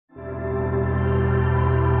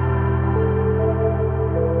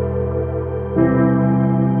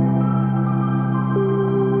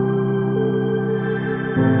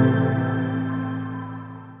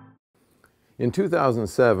In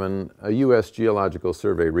 2007, a U.S. Geological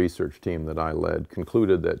Survey research team that I led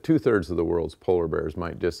concluded that 2/3 of the world's polar bears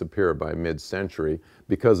might disappear by mid-century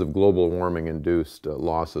because of global warming-induced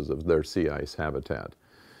losses of their sea ice habitat.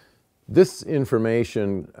 This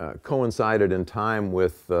information coincided in time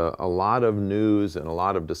with a lot of news and a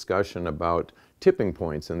lot of discussion about tipping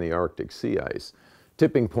points in the Arctic sea ice.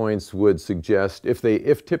 Tipping points would suggest,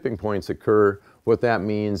 if tipping points occur, what that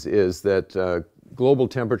means is that global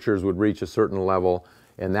temperatures would reach a certain level,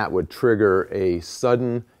 and that would trigger a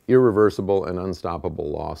sudden, irreversible, and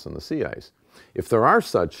unstoppable loss in the sea ice. If there are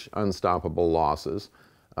such unstoppable losses,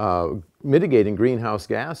 mitigating greenhouse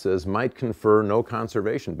gases might confer no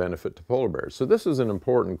conservation benefit to polar bears. So this is an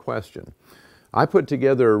important question. I put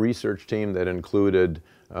together a research team that included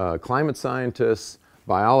climate scientists,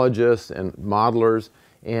 biologists, and modelers,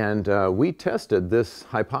 and we tested this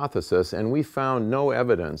hypothesis, and we found no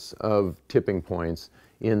evidence of tipping points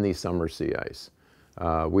in the summer sea ice.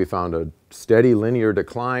 We found a steady linear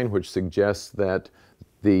decline, which suggests that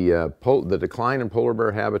the decline in polar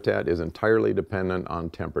bear habitat is entirely dependent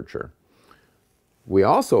on temperature. We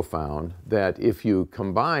also found that if you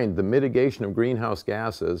combine the mitigation of greenhouse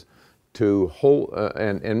gases to hold,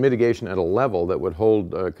 and mitigation at a level that would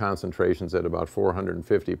hold concentrations at about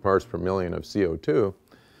 450 parts per million of CO2,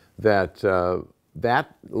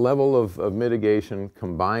 that level of mitigation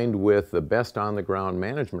combined with the best on-the-ground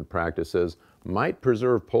management practices might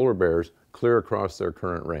preserve polar bears clear across their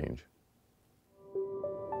current range.